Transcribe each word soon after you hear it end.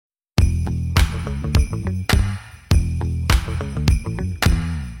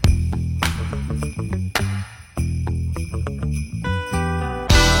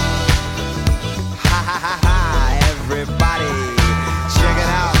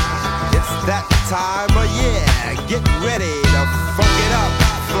time of year. Get ready to funk it up.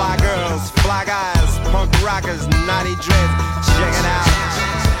 Fly girls, fly guys, punk rockers, naughty dreads. Check it out.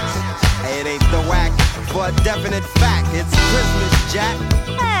 It ain't the whack. For a definite fact, it's Christmas, Jack.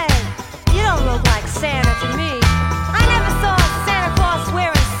 Hey, you don't look like Santa to me. I never saw Santa Claus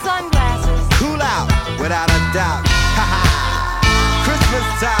wearing sunglasses. Cool out, without a doubt. Ha ha. Christmas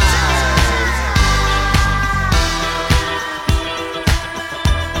time.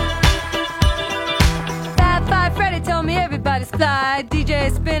 Freddie told me everybody's fly.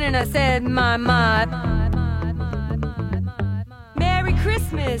 DJ spinning, I said, my. Merry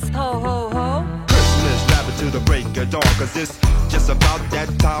Christmas, ho, ho, ho. Christmas, rapping to the break of dawn. Cause it's just about that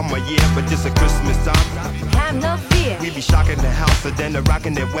time of year. But this a Christmas time. Have no fear. We be shocking the house and then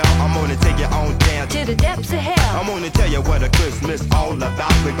rocking it well. I'm gonna take you on down to the depths of hell. I'm gonna tell you what a Christmas all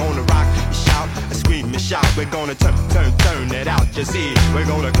about. We're gonna rock, shout, scream and shout. We're gonna turn it out. You see, we're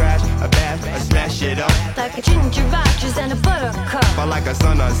gonna crash, bash, smash it up. Like a ginger Rogers and a buttercup. But like a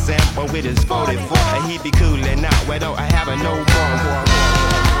son of Sam, but with his 44. And he be coolin' out without having no more.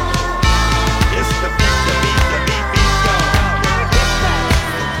 It's the beat, the beat, the beat, beat, go. Merry Christmas.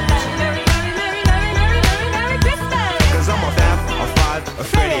 Cause I'm a fab, a five, a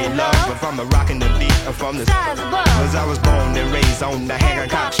Freddie love. But from the rockin' the beat, from the stars above. Cause I was born and raised on the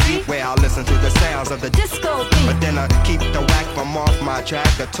Hancock Street, where I listen to the sounds of the disco beat. But then I keep the whack from off my track.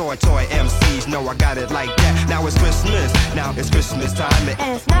 The toy MCs know I got it like that. Now it's Christmas, now it's Christmas time.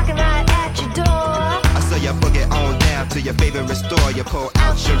 And it's knocking right at your door. I saw you boogie on down to your favorite store. You pull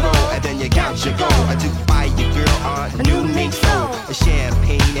out your roll and then you count your gold. I do buy your girl a new mink soul, a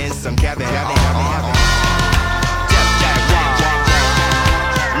champagne and some cabbage.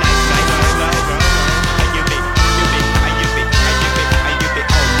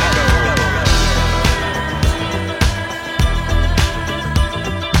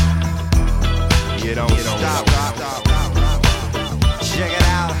 You don't stop. Check it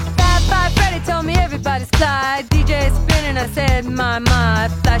out. Bye, Freddie told me everybody's fly. DJ spinning, I said, my.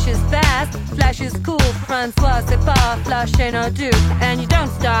 Flash is fast, flash is cool. François, c'est pas, flash ain't no do. And you don't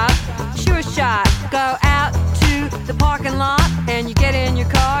stop, sure shot. Go out to the parking lot and you get in your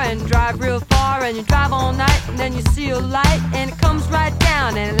car and drive real far. And you drive all night and then you see a light and it comes right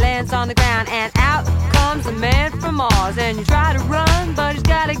down and it lands on the ground. And out comes a man from Mars. And you try to run, but he's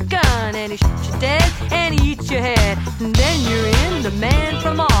got a gun. And he shoots you dead and he eats your head. And then you're in the man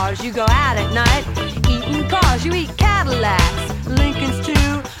from Mars. You go out at night, eating cars. You eat Cadillacs, Lincolns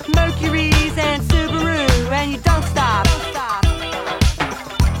too, Mercuries and Subaru. And you don't stop.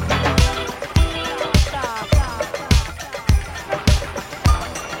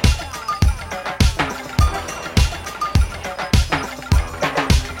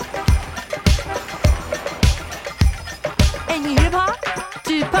 And you hip hop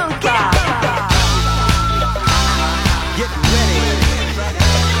to punk rock. Get ready.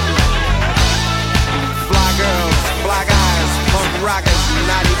 Fly girls, fly guys, punk rockers,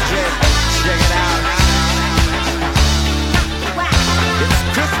 naughty dread. Check it out. It's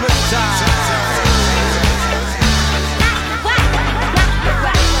Christmas time.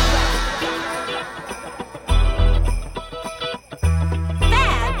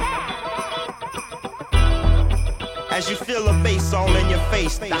 As you feel a bass all in your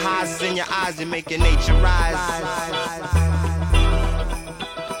face, the highs in your eyes, you make your nature rise.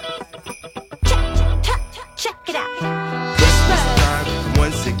 Check it out. Christmas time,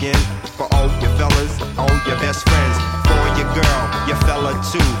 once again, for all your fellas, all your best friends, for your girl, your fella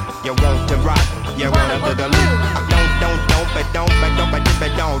too. You want to rock, you want to boogaloo.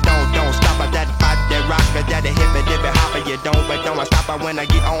 Don't stop at that body rocker, that hippie dippy hopper. You don't stop it when I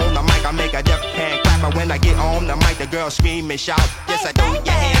get on the mic. I make a def hand clapper when I get on the mic. The girls scream and shout, yes I throw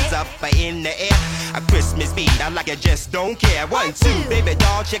your hands up in the air. A Christmas beat, I like it, just don't care. 1, 2, baby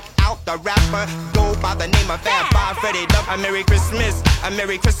doll, check out the rapper. Go by the name of Fab Five Freddie Love. A Merry Christmas, a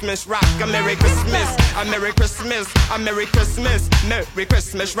Merry Christmas rock. A Merry Christmas, a Merry Christmas, a Merry Christmas, Merry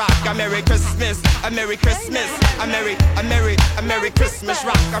Christmas rock. A Merry Christmas, a Merry Christmas, a Merry Christmas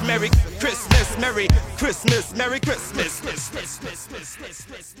rock. A Merry Christmas, Merry Christmas, Merry Christmas.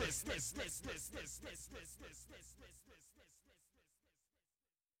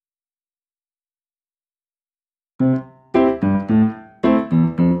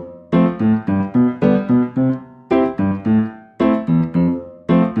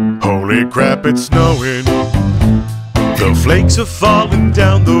 Holy crap, it's snowing. The flakes are falling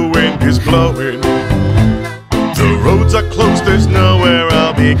down, the wind is blowing. The roads are closed, there's nowhere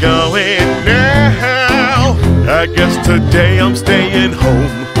I'll be going now. I guess today I'm staying home,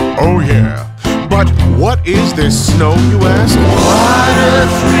 oh yeah. But what is this snow, you ask? Water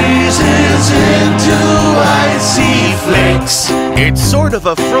freezes in It's sort of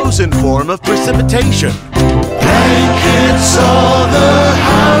a frozen form of precipitation. Blankets all the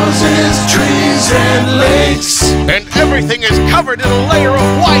houses, trees and lakes, and everything is covered in a layer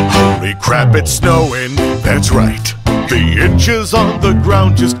of white. Holy crap, it's snowing. That's right. The inches on the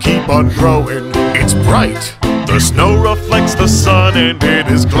ground just keep on growing. It's bright. The snow reflects the sun and it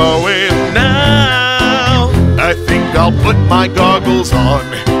is glowing. Now I think I'll put my goggles on.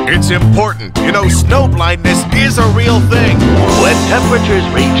 It's important. You know, snow blindness is a real thing. When temperatures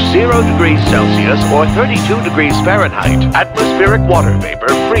reach 0 degrees Celsius or 32 degrees Fahrenheit, atmospheric water vapor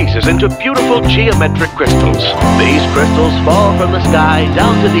freezes into beautiful geometric crystals. These crystals fall from the sky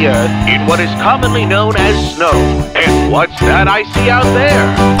down to the earth in what is commonly known as snow. And what's that I see out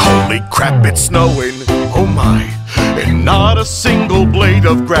there? Holy crap, it's snowing. Oh my. And not a single blade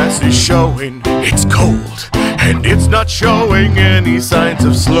of grass is showing. It's cold, and it's not showing any signs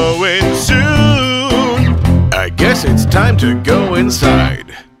of slowing soon. I guess it's time to go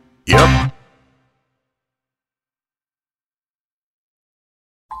inside. Yup.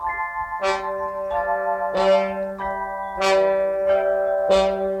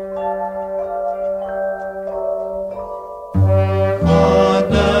 On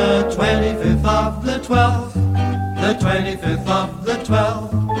the 25th of the 12th, the 25th of the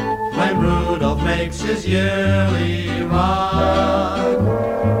 12th, when Rudolph makes his yearly run.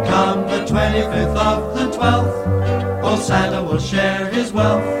 Come the 25th of the 12th, old Santa will share his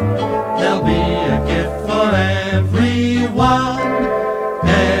wealth. There'll be a gift for everyone.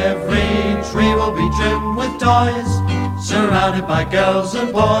 Every tree will be trimmed with toys, surrounded by girls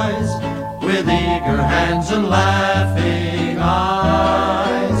and boys, with eager hands and laughing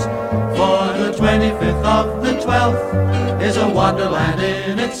eyes. For the 25th of the 12th is a wonderland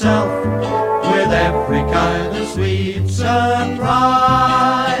in itself, with every kind of sweet surprise.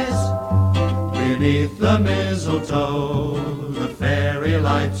 Beneath the mistletoe, the fairy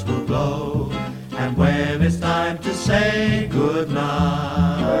lights will glow, and when it's time to say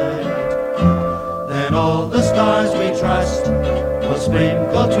goodnight, then all the stars we trust will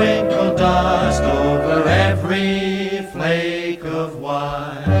sprinkle twinkle dust over every flake of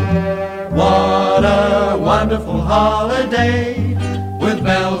white. What a wonderful holiday, with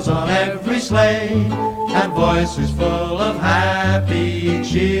bells on every sleigh and voices full of happy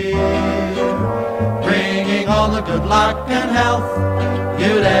cheer, bringing all the good luck and health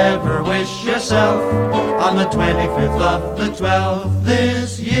you'd ever wish yourself on the 25th of the 12th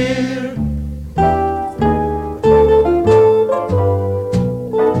this year.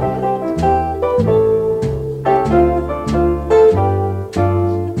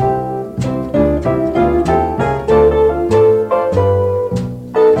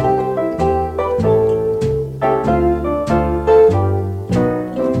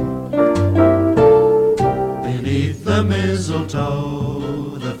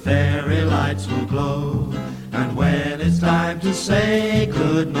 Say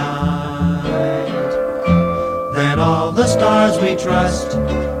goodnight, then all the stars we trust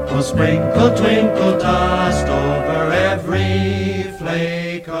will sprinkle twinkle dust over every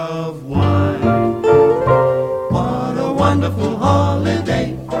flake of white. What a wonderful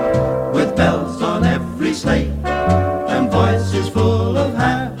holiday, with bells on every sleigh and voices full of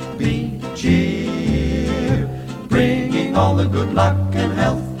happy cheer, bringing all the good luck and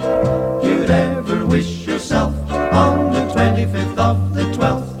health you'd ever wish yourself on the 25th of the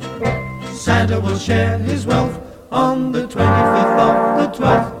 12th. Santa will share his wealth on the 25th of the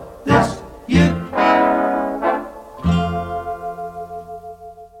 12th this year.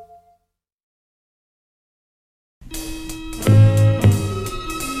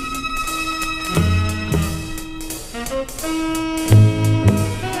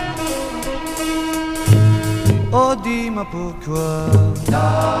 Oh, dis-moi pourquoi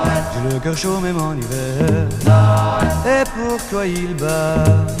j'ai le cœur chaud même en hiver, et pourquoi il bat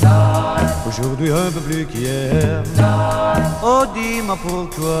aujourd'hui un peu plus qu'hier. Oh, dis-moi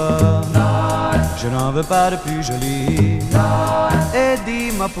pourquoi je n'en veux pas de plus joli, et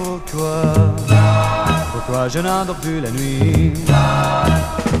dis-moi pourquoi je n'endors plus la nuit.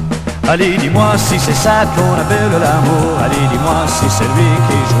 Allez, dis-moi si c'est ça qu'on appelle l'amour. Allez, dis-moi si c'est lui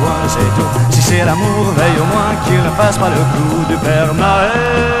qui joue un de ses tours. Si c'est l'amour, veille au moins qu'il ne fasse pas le coup du Père Noël.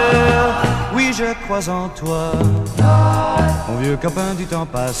 Oui, je crois en toi, mon vieux copain du temps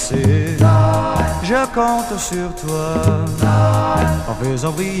passé. Je compte sur toi, en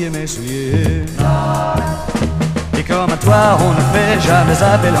faisant briller mes souliers. Et comme à toi, on ne fait jamais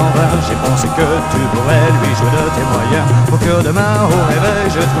appel en vain. J'ai pensé que tu pourrais lui jouer de tes moyens, pour que demain au réveil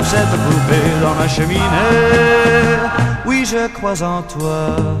je trouve cette poupée dans ma cheminée. Oui, je crois en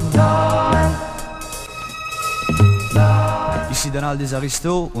toi. ici Donald des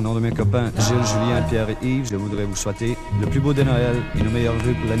Aristos. Au nom de mes copains Gilles, Julien, Pierre et Yves, je voudrais vous souhaiter le plus beau des Noël et nos meilleurs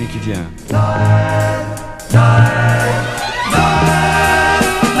vœux pour l'année qui vient. Noël, Noël, Noël,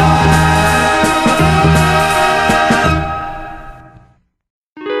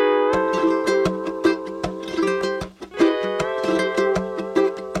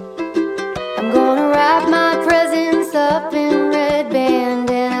 I'm gonna wrap my presents up in red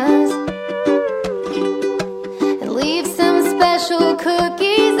bandanas and leave some special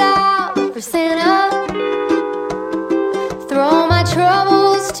cookies out for Santa. Throw my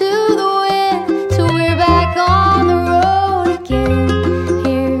troubles to the wind till we're back on the road again.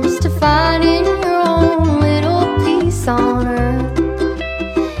 Here's to finding your own little piece on earth.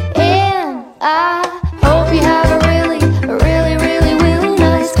 And I hope you have a really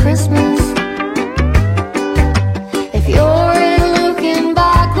nice Christmas. If you're in looking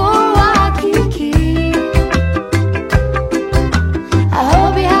back or Waikiki, I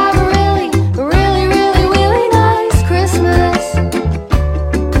hope you have a really nice Christmas.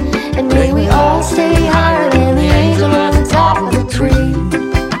 And may we all stay higher than the angel on the top of the tree.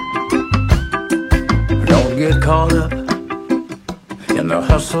 Don't get caught up in the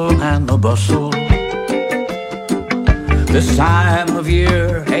hustle and the bustle. This time of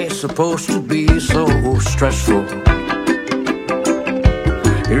year ain't supposed to be so stressful.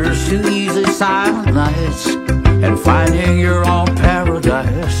 Here's to easy silent nights and finding your own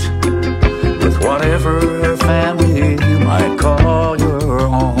paradise with whatever family you might call your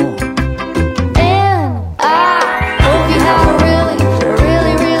own. And I hope you have a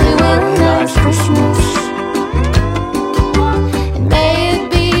really nice Christmas. And may it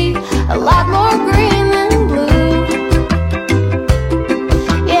be a lot more green than blue.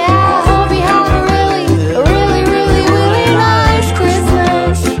 Yeah, I hope you have a really nice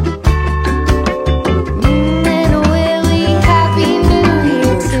Christmas. And a really happy New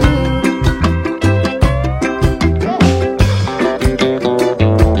Year too.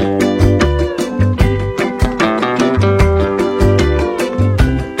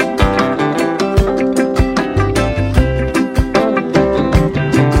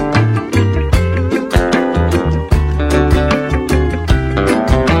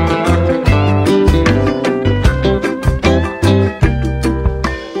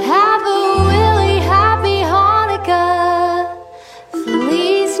 Have a really happy Hanukkah,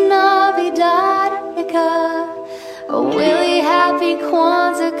 Feliz Navidad, a really happy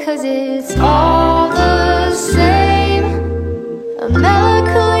Kwanzaa, 'cause it's all the same. A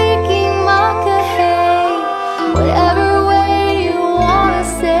Melakaliki Makahei, whatever way you wanna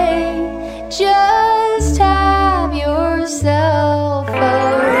say, just have yourself a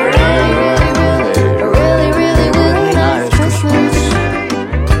really nice Christmas.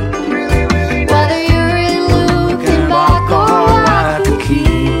 Whether you're in looking back or Waikiki,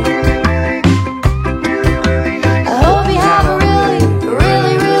 I hope you have a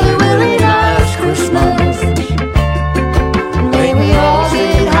really nice Christmas. And may we all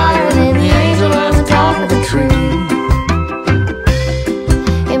get higher than the angel on the top of the tree.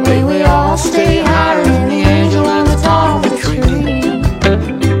 And may we all stay higher than the angel on the top of the tree.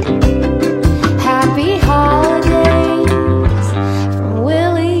 Happy holidays from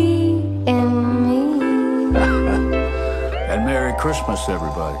Willie and me. And Merry Christmas,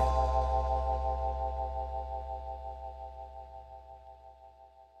 everybody.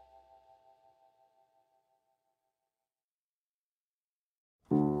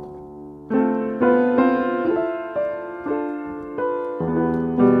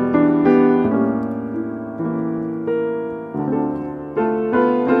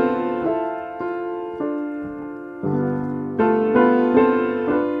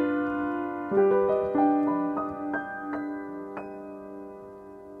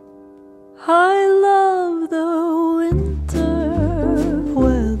 I love the winter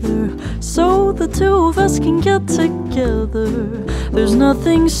weather, so the two of us can get together. There's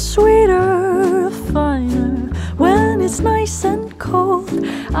nothing sweeter, finer, when it's nice and cold.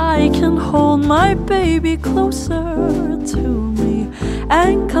 I can hold my baby closer to me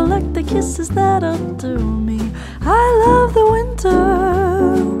and collect the kisses that undo me. I love the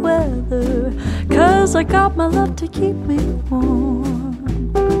winter weather, 'cause I got my love to keep me warm.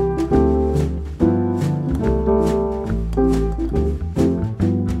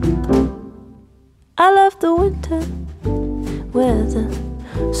 I love the winter weather,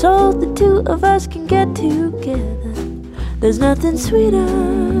 so the two of us can get together. There's nothing sweeter,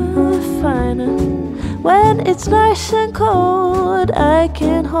 finer, when it's nice and cold. I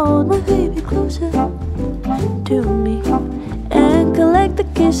can hold my baby closer to me and collect the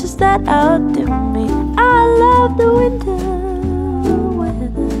kisses that outdo me. I love the winter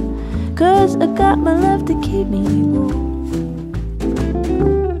 'cause I got my love to keep me warm.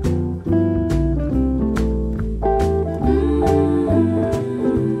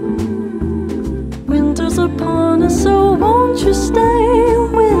 Winter's upon us, so won't you stay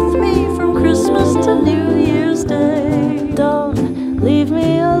with me from Christmas to New Year's Day? Don't leave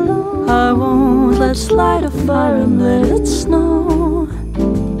me alone. I won't. Let's light a fire and let it snow.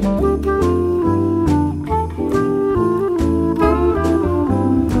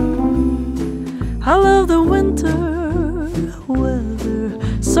 I love the winter weather,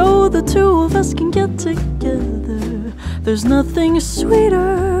 so the two of us can get together. There's nothing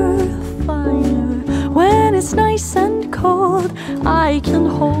sweeter, finer, when it's nice and cold. I can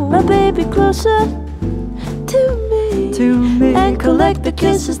hold my baby closer to me, and collect the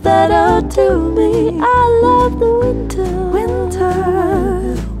kisses that are due me. I love the winter,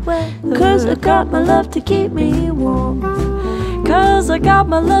 'cause I got my love to keep me warm. 'Cause I got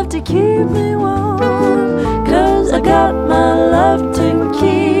my love to keep me warm. 'Cause I got my love to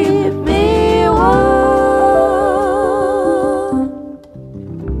keep me warm.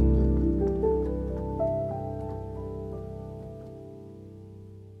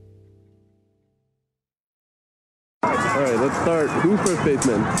 Alright, let's start. Who's first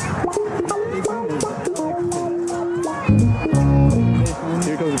baseman?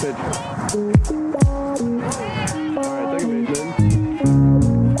 Here comes the pitch. Alright, second baseman.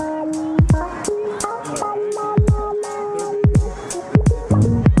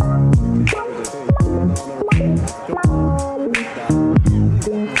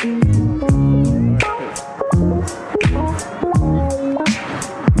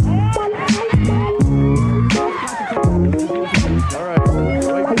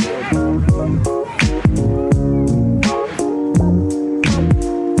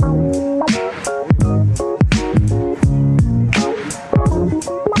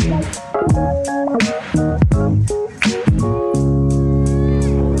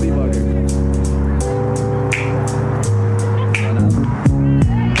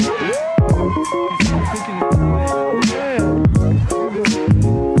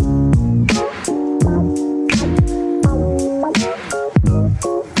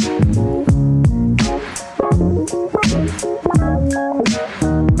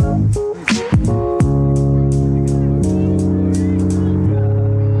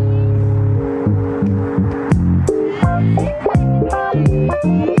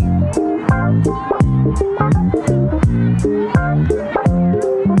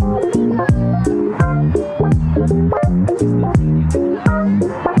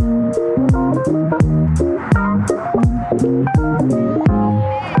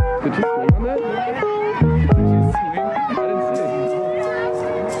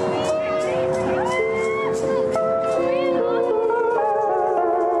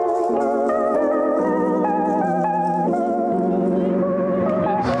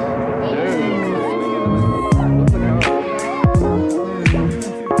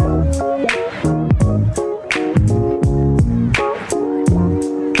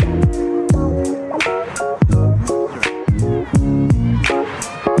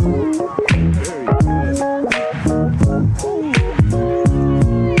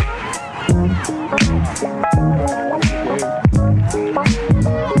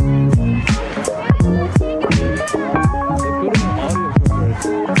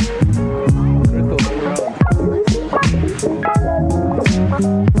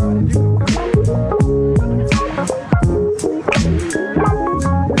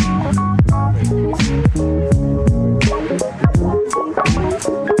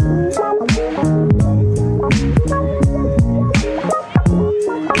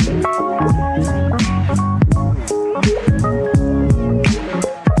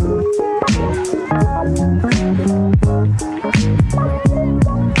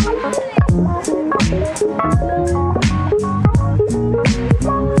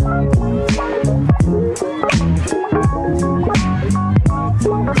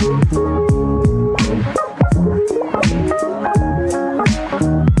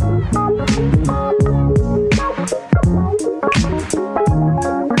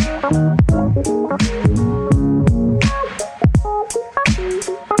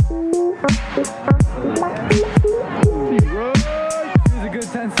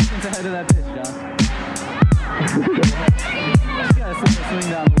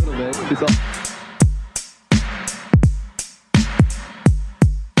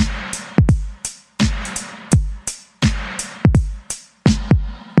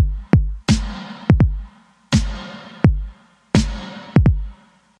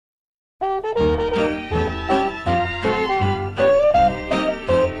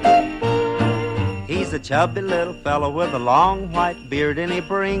 chubby little fellow with a long white beard, and he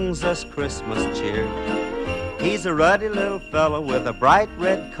brings us Christmas cheer. He's a ruddy little fellow with a bright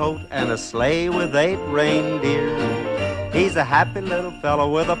red coat and a sleigh with 8 reindeer. He's a happy little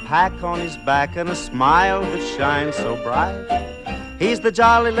fellow with a pack on his back and a smile that shines so bright. He's the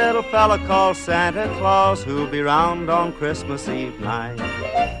jolly little fella called Santa Claus, who'll be round on Christmas Eve night.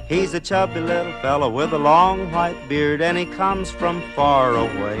 He's a chubby little fella with a long white beard, and he comes from far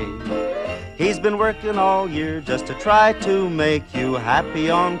away. He's been working all year just to try to make you happy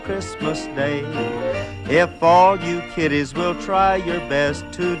on Christmas Day. If all you kiddies will try your best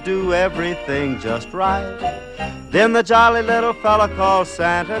to do everything just right, then the jolly little fella called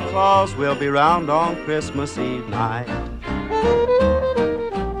Santa Claus will be round on Christmas Eve night.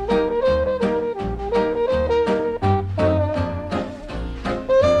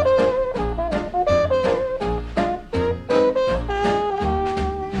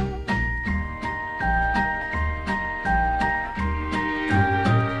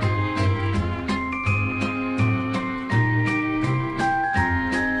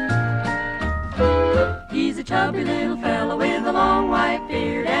 He's a chubby little fella with a long white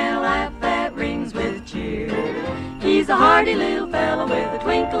beard and a laugh that rings with cheer. He's a hearty little fella with a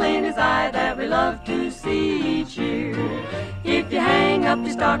twinkle in his eye that we love to see each year. If you hang up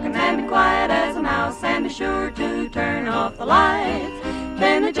your stocking and be quiet as a mouse and be sure to turn off the lights,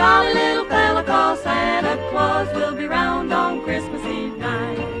 then the jolly little fella called Santa Claus will be round on Christmas Eve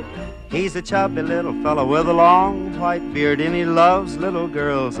night. He's a chubby little fella with a long white beard, and he loves little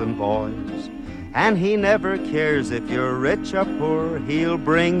girls and boys. And he never cares if you're rich or poor, he'll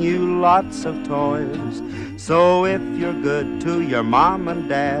bring you lots of toys. So if you're good to your mom and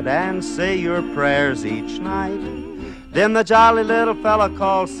dad and say your prayers each night, then the jolly little fella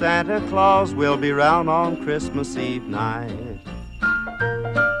called Santa Claus will be round on Christmas Eve night.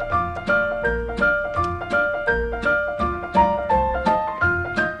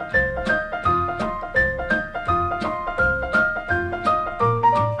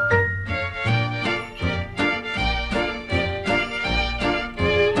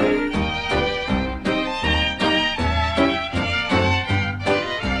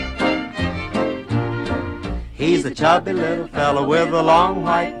 He's a chubby little fella with a long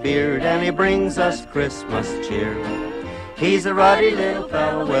white beard, and he brings us Christmas cheer. He's a ruddy little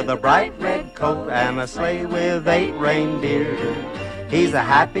fella with a bright red coat and a sleigh with 8 reindeer. He's a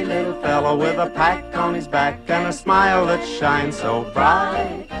happy little fella with a pack on his back and a smile that shines so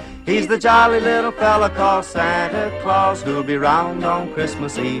bright. He's the jolly little fella called Santa Claus, who'll be round on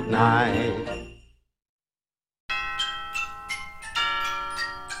Christmas Eve night.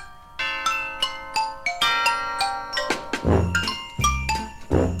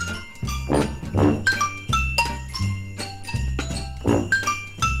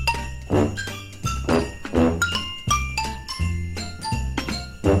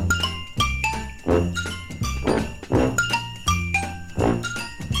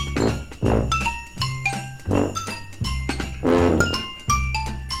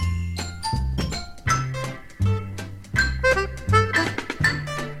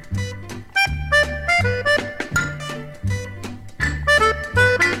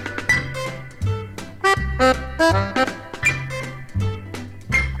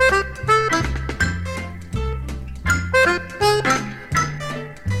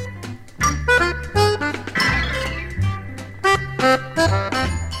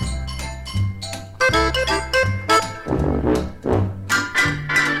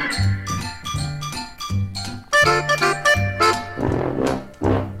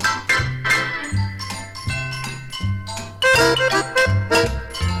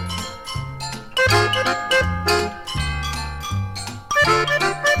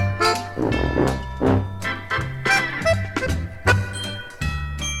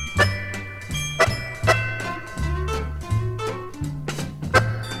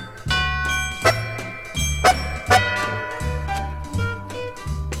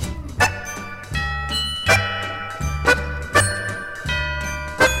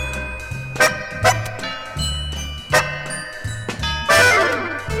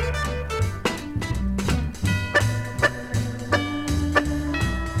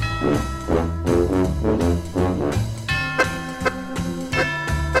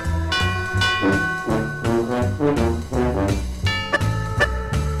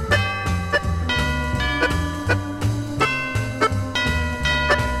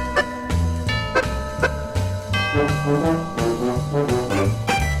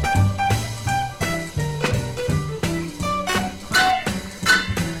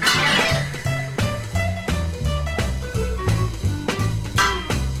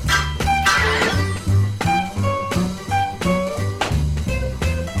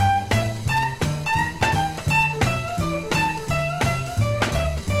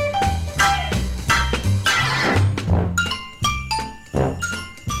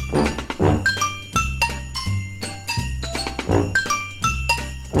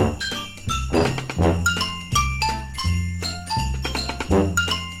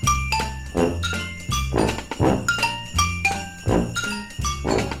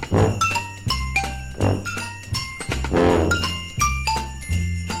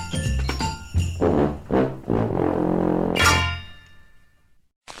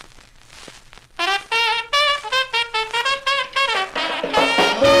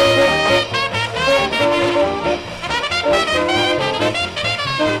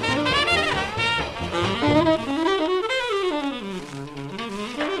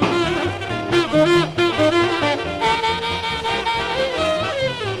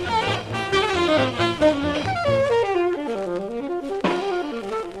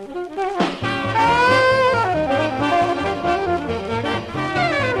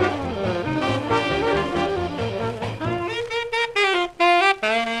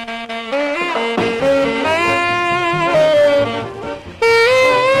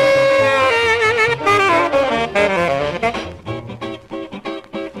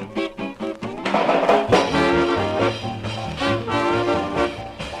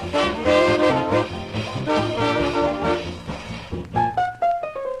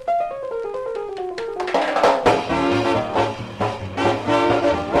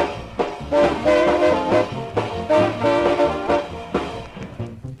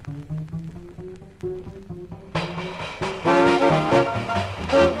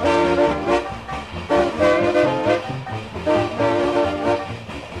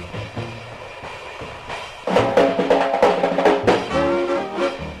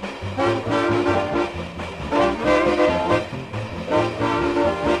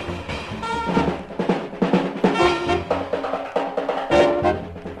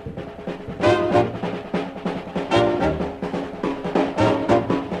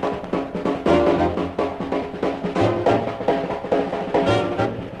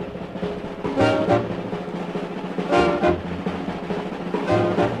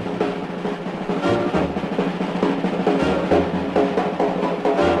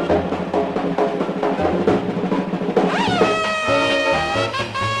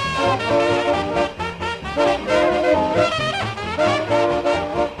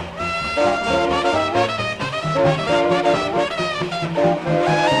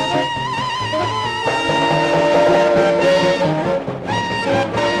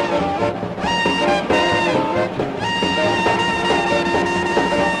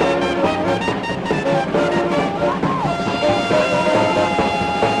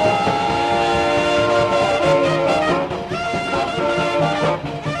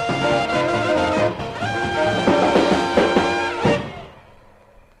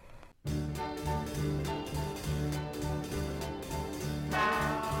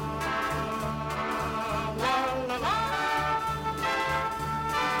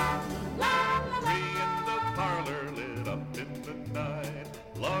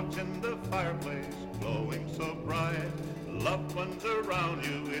 logs in the fireplace, glowing so bright. Loved ones around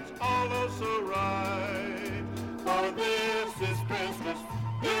you, it's all oh so right. For this is Christmas,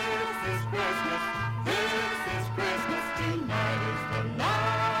 this is Christmas, this is Christmas, tonight is the night.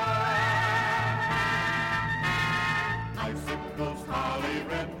 Icicles, holly,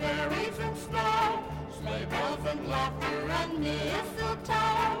 red berries and snow, sleigh bells and laughter and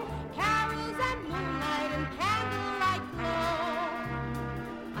mistletoe, carols and moonlight and candlelight glow.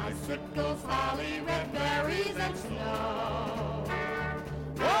 Icicles, holly, red berries and snow.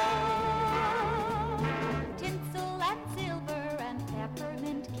 Whoa! Tinsel and silver and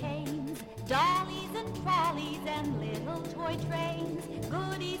peppermint canes, dollies and trolleys and little toy trains,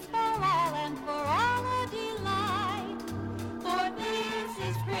 goodies for all and for all a delight. For this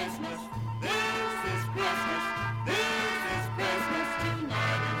is Christmas, this is Christmas, this is Christmas,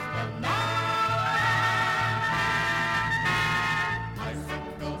 tonight is the night.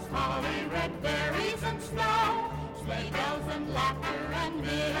 Icicles, holly, red berries and snow, sleigh bells and laughter and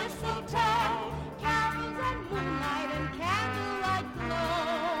mistletoe, carols and moonlight and candlelight glow.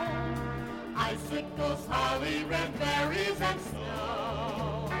 Icicles, holly, red berries and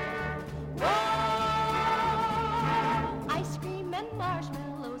snow. Whoa! Ice cream and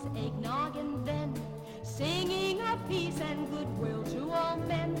marshmallows, eggnog and then singing of peace and goodwill to all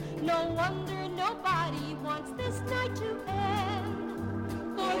men. No wonder nobody wants this night to end.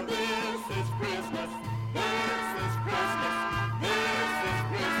 For this is Christmas, this is Christmas, this is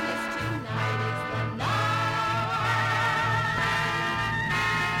Christmas, tonight is the night.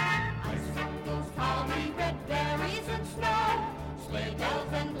 Icicles, holly, red berries and snow, sleigh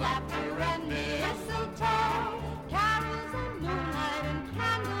bells and laughter and mistletoe, carols and moonlight and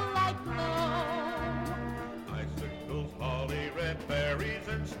candlelight glow. Icicles, holly, red berries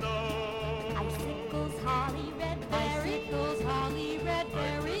and snow. Icicles, holly, red berries, icicles, holly, red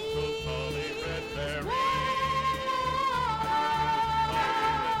berries.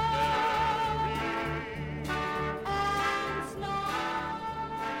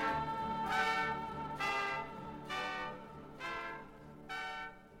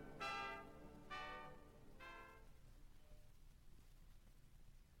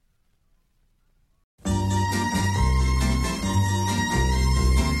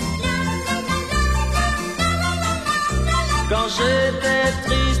 Quand j'étais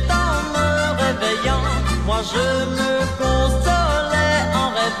triste en me réveillant, moi je me consolais en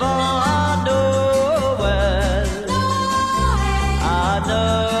rêvant à Noël. À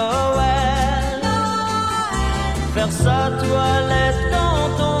Noël. Faire sa toilette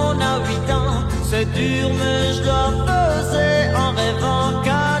quand on a 8 ans, c'est dur mais je la faisais en rêvant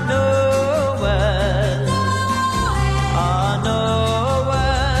qu'à Noël. À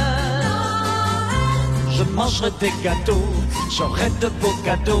Noël. Je mangerai des gâteaux, j'aurai de beaux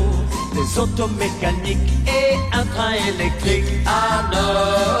cadeaux, des autos mécaniques et un train électrique à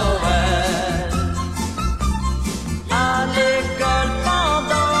Noël. À l'école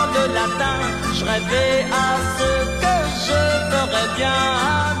pendant le latin, je rêvais à ce que je ferais bien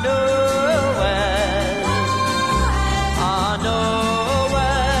à Noël. À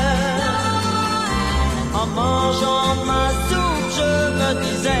Noël. En mangeant ma soupe, je me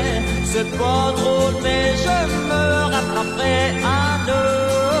disais, c'est pas drôle mais je me rattraperai à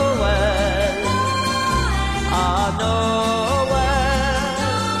Noël. À Noël.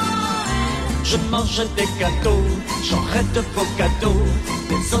 Je mangerai des gâteaux, j'aurai de beaux cadeaux,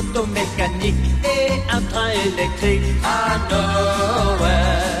 des autos mécaniques et un train électrique à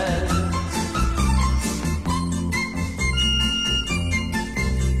Noël.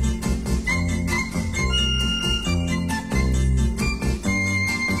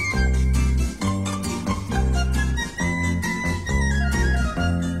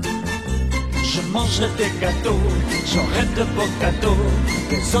 Mangerai des gâteaux, j'aurai de beaux cadeaux,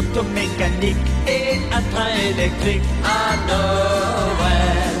 des autos mécaniques et un train électrique à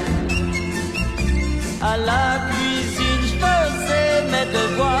Noël. À la cuisine, je faisais mes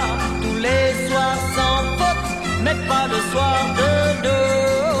devoirs tous les soirs sans faute, mais pas le soir de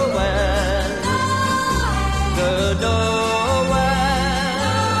Noël. De Noël.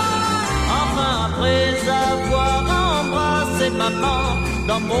 Enfin, après avoir embrassé maman,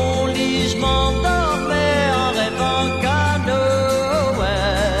 dans mon lit, je m'endormais en rêvant qu'à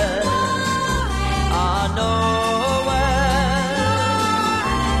Noël. À Noël.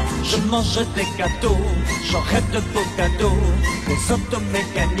 Je mangerai des gâteaux, j'aurai de beaux cadeaux, des autos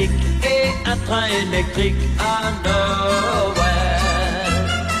mécaniques et un train électrique à Noël.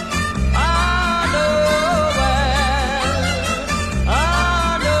 À Noël. À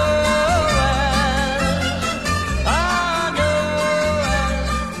Noël. À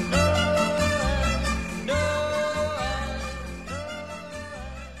Noël.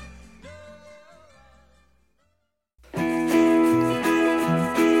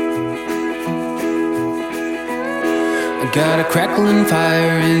 Got a crackling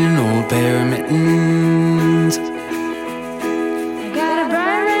fire and an old pair of mittens. I got a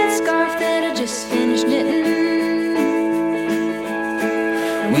bright red scarf that I just finished knitting.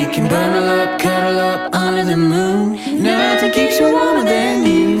 We can bundle up, cuddle up under the moon. Nothing keeps me warmer than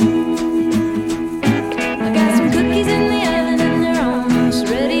you. I got some cookies in the oven and they're almost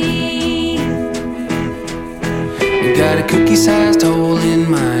ready. Got a cookie-sized hole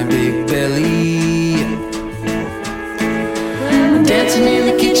in my big belly. We're dancing in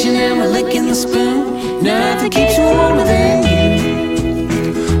the kitchen and we're licking the spoon. Nothing keeps me warmer than you.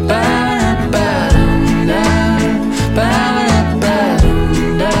 Ba-da-ba-dum-da,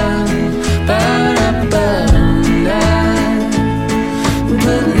 ba-da-ba-dum-da, ba-da-ba-dum-da. We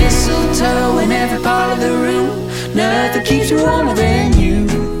put mistletoe in every part of the room. Nothing keeps me warmer than you.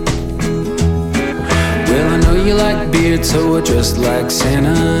 Well, I know you like beard, so I dressed like Santa.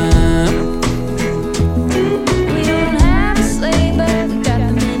 We don't have a sleigh, but we got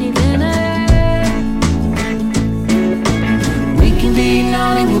the minivan. We can be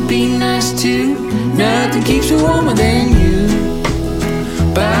naughty, we'll be nice too. Nothing keeps me warmer than you.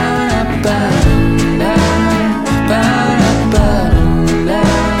 Ba-da-ba-dum-da, ba-da-ba-dum-da,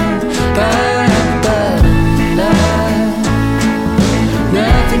 ba-da-ba-dum-da.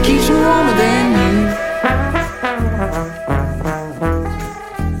 Nothing keeps me warmer than you.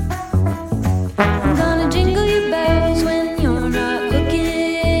 I'm gonna jingle your bells when you're not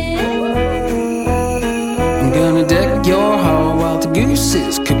looking. I'm gonna deck your hall while the goose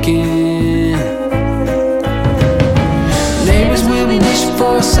is cooking. Neighbors will be wishing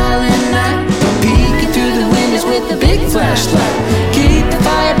for a silent night, peeking through the windows with a big flashlight. Keep the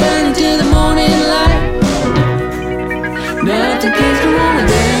fire burning till the morning light. Nothing keeps me warmer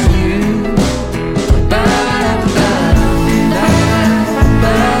than you. Ba-da-ba-dum-da,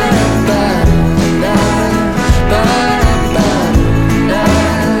 ba-da-ba-dum-da, ba-da-ba-dum-da.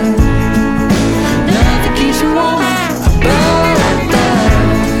 Nothing keeps me warmer.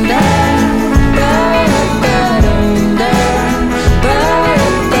 Ba-da-ba-dum-da, ba-da-ba-dum-da,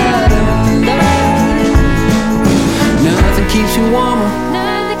 ba-da-ba-dum-da. Nothing keeps me warmer.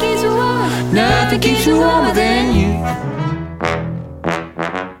 Nothing keeps me warm. Nothing keeps me warmer than you.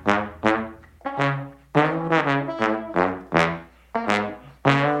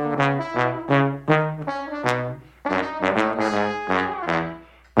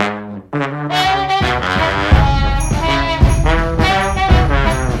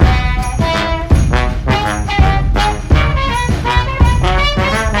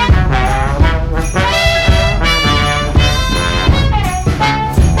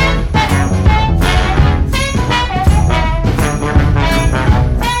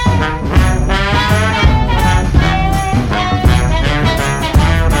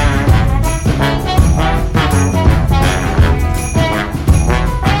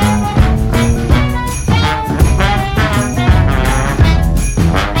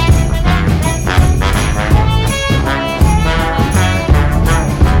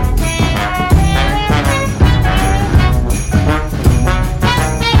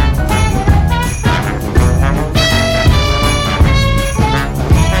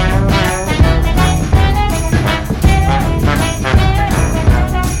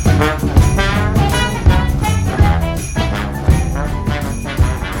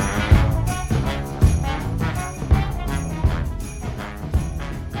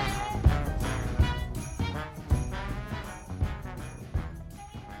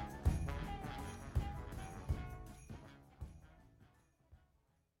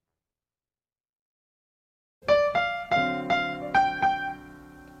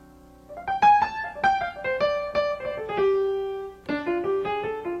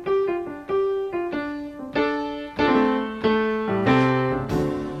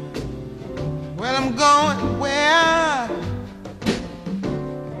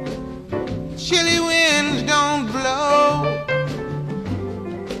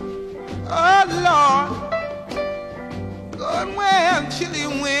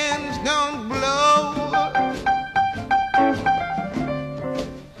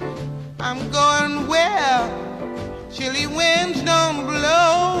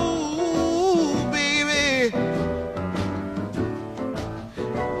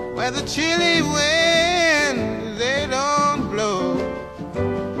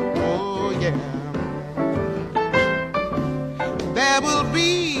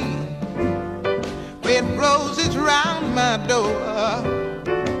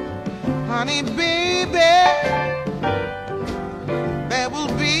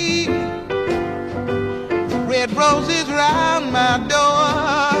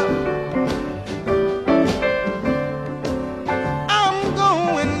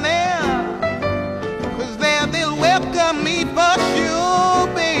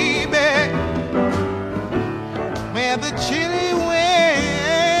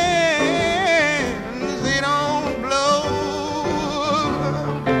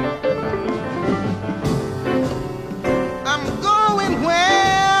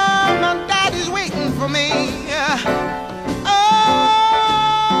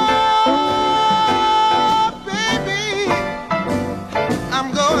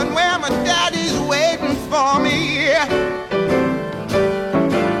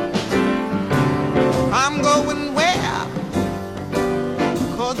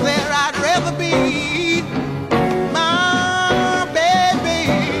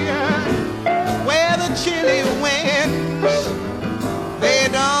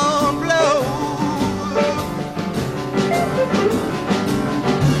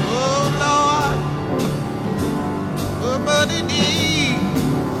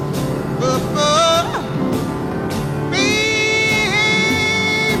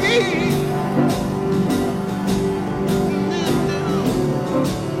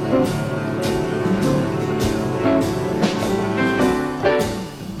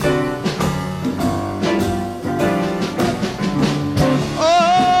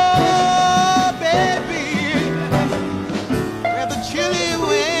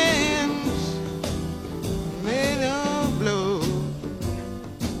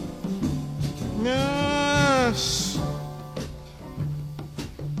 Christmas.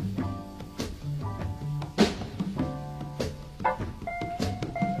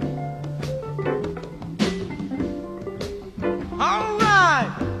 All right.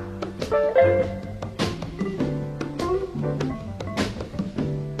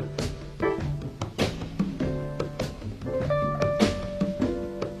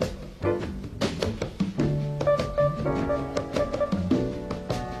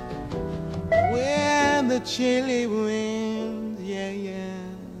 When the chilly wind, yeah, yeah.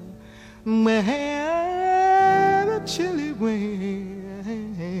 When the chilly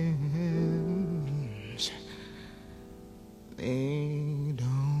winds, they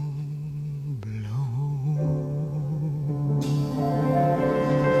don't blow.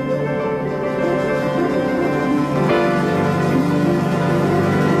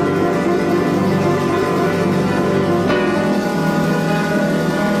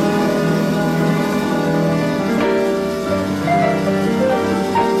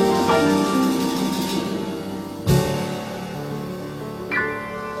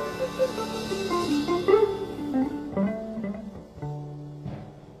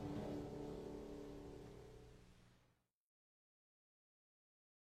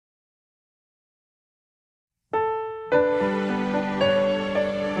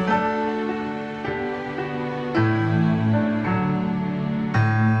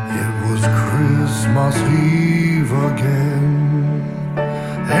 Christmas Eve again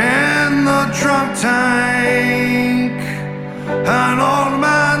in the drunk tank. An old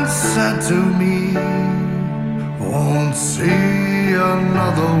man said to me, won't see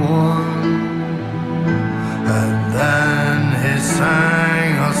another one. And then he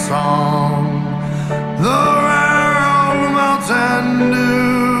sang a song, the rare old Mountain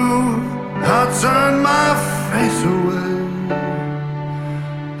Dew. I turned my face away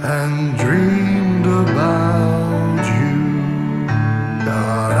and dreamed about you.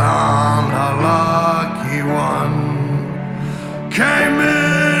 But I'm the lucky one, came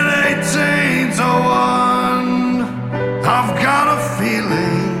in 18 to 1. I've got a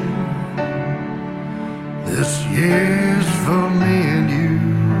feeling this year's for me and you.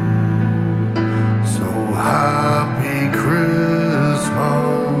 So happy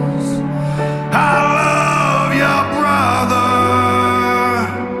Christmas, I love you, brother.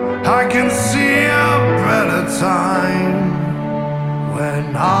 I can see a better time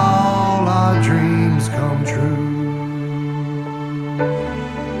when all our dreams come true.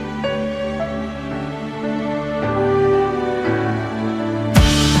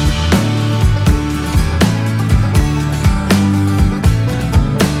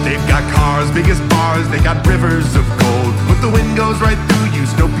 They've got cars, big as bars, they got rivers of gold. But the wind goes right through you,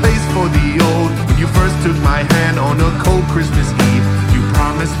 no place for the old. When you first took my hand on a cold Christmas Eve,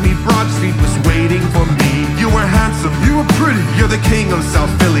 promised me Broad Street was waiting for me. You were handsome, you were pretty, you're the king of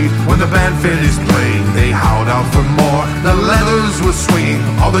South Philly. When the band finished playing, they howled out for more. The leathers were swinging,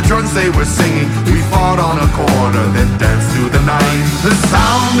 all the drunks they were singing. We fought on a corner, then danced through the night. The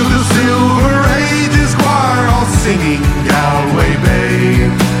sound of the Silver Ages choir all singing Galway Bay,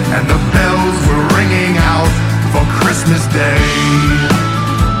 and the bells were ringing out for Christmas Day.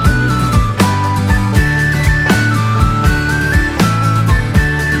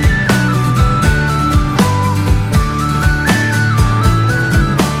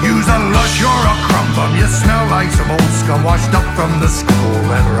 You smell like some old scum washed up from the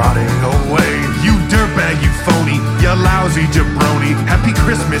school and rotting away. You dirtbag, you phony, you lousy jabroni. Happy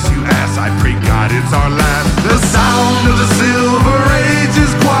Christmas, you ass, I pray God it's our last. The sound of the Silver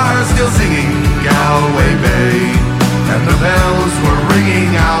Ages choir still singing Galway Bay, and the bells were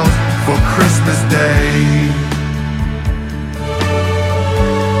ringing out for Christmas Day.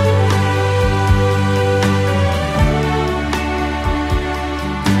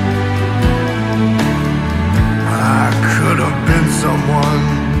 Someone,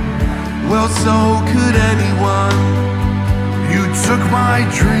 well, so could anyone. You took my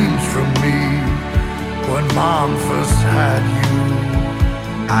dreams from me when Mom first had you.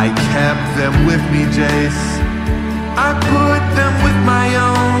 I kept them with me, Jace. I put them with my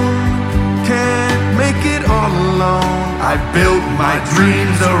own. Can't make it all alone. I built my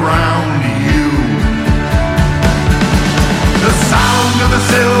dreams around you. The sound of the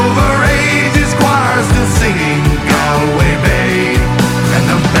silver